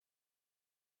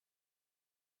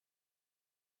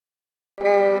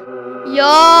Yo,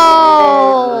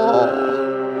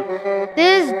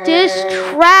 this diss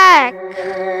track.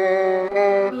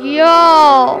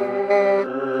 Yo,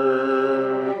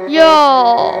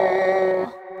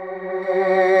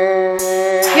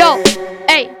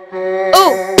 hey,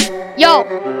 ooh, yo,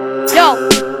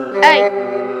 hey,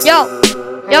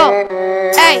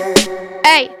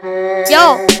 hey, yo,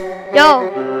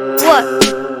 what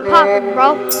poppin', bro?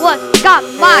 What got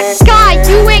my guy?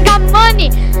 You ain't got money,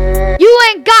 you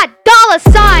ain't got dollar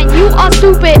sign. You are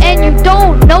stupid and you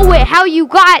don't know it. How you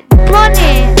got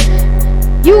running?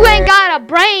 You ain't got a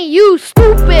brain, you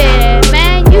stupid,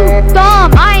 man. You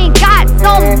dumb. I ain't got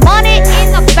no money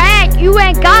in the bag. You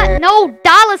ain't got no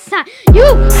dollar sign.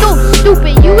 You so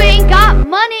stupid. You ain't got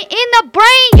money in the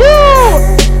brain. You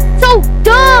so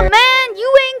dumb, man.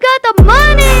 You ain't got the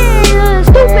money.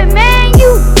 Stupid, man.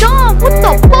 You dumb. What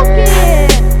the fuck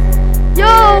is?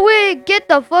 Yo, we get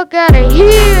the fuck out of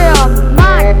here,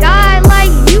 my guy.